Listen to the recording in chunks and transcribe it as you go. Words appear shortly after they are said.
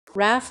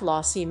RAF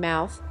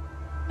Lossiemouth,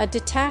 a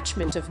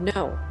detachment of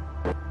No.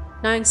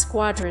 9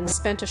 Squadron,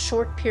 spent a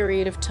short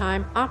period of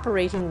time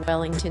operating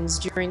Wellingtons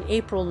during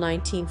April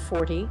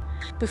 1940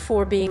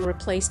 before being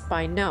replaced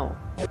by No.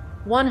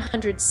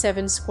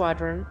 107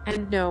 Squadron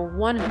and No.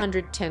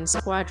 110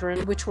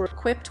 Squadron, which were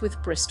equipped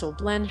with Bristol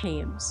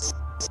Blenheims.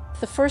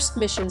 The first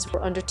missions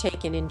were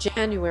undertaken in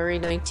January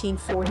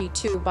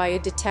 1942 by a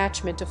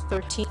detachment of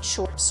 13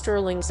 short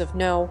Stirlings of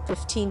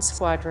No.15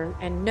 Squadron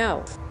and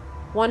No.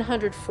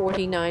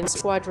 149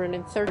 Squadron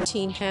and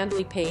 13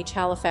 Handley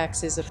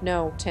Halifaxes of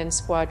No.10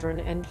 Squadron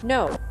and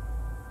No.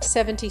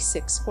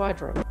 76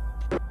 Squadron.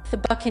 The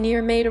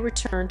Buccaneer made a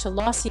return to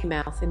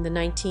Lossiemouth in the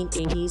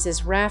 1980s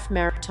as RAF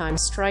Maritime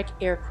strike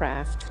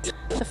aircraft,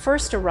 the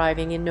first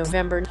arriving in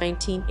November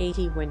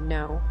 1980 when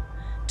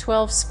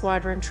No.12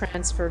 Squadron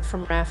transferred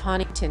from RAF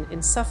Honington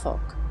in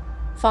Suffolk,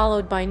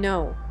 followed by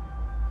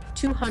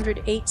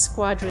No.208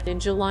 Squadron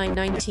in July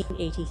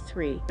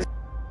 1983.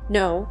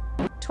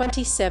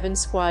 No.27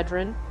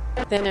 Squadron,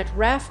 then at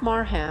RAF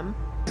Marham,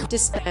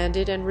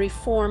 disbanded and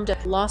reformed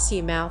at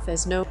Lossiemouth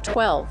as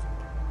No.12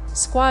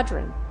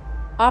 Squadron,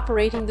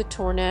 operating the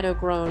Tornado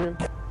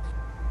GR1s.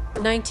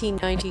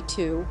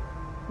 1992,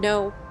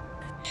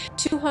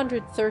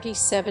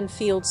 No.237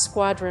 Field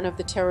Squadron of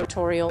the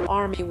Territorial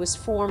Army was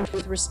formed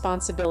with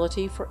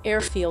responsibility for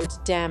airfield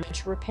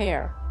damage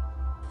repair.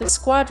 The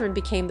squadron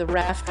became the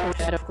RAF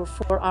Tornado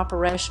GR1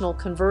 operational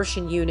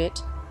conversion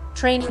unit,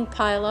 training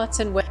pilots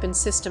and weapon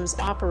systems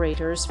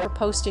operators for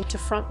posting to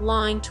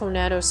front-line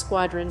Tornado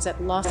squadrons at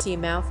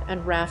Lossiemouth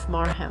and RAF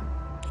Marham.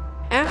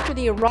 After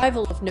the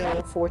arrival of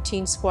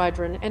No.14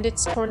 Squadron and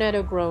its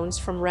Tornado GR1s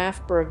from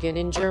RAF Brüggen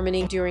in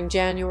Germany during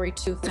January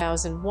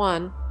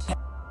 2001,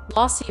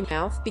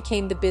 Lossiemouth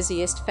became the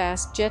busiest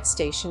fast jet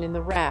station in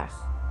the RAF.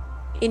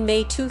 In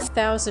May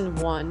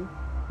 2001,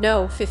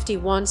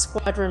 No.15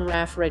 Squadron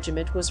RAF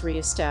Regiment was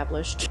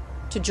re-established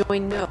to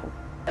join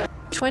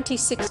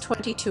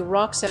No.26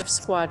 RAuxAF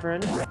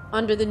Squadron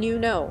under the new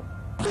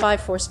No.5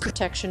 Force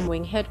Protection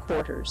Wing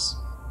headquarters.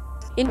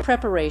 In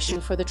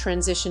preparation for the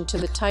transition to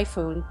the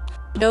Typhoon,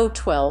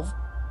 No.12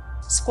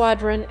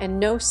 Squadron and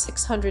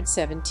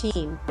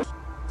No.617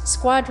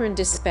 Squadron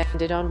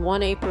disbanded on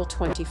 1 April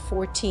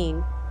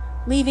 2014,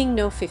 leaving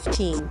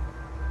No.15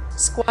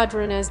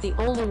 Squadron as the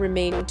only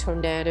remaining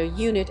Tornado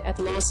unit at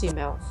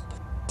Lossiemouth.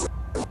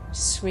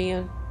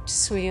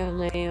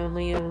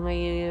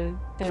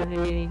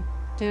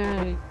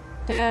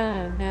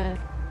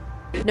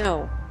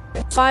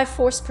 No.5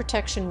 Force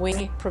Protection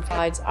Wing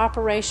provides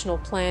operational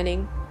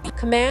planning,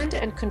 command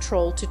and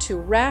control to 2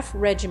 RAF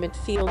Regiment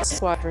Field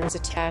Squadrons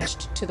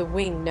attached to the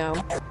wing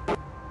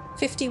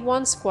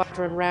No.51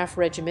 Squadron RAF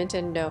Regiment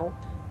and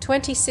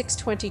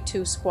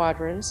No.26-22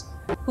 Squadrons,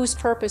 whose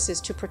purpose is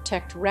to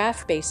protect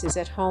RAF bases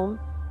at home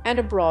and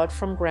abroad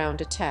from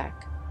ground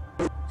attack.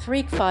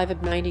 3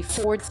 of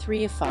 94,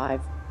 3 of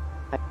 5.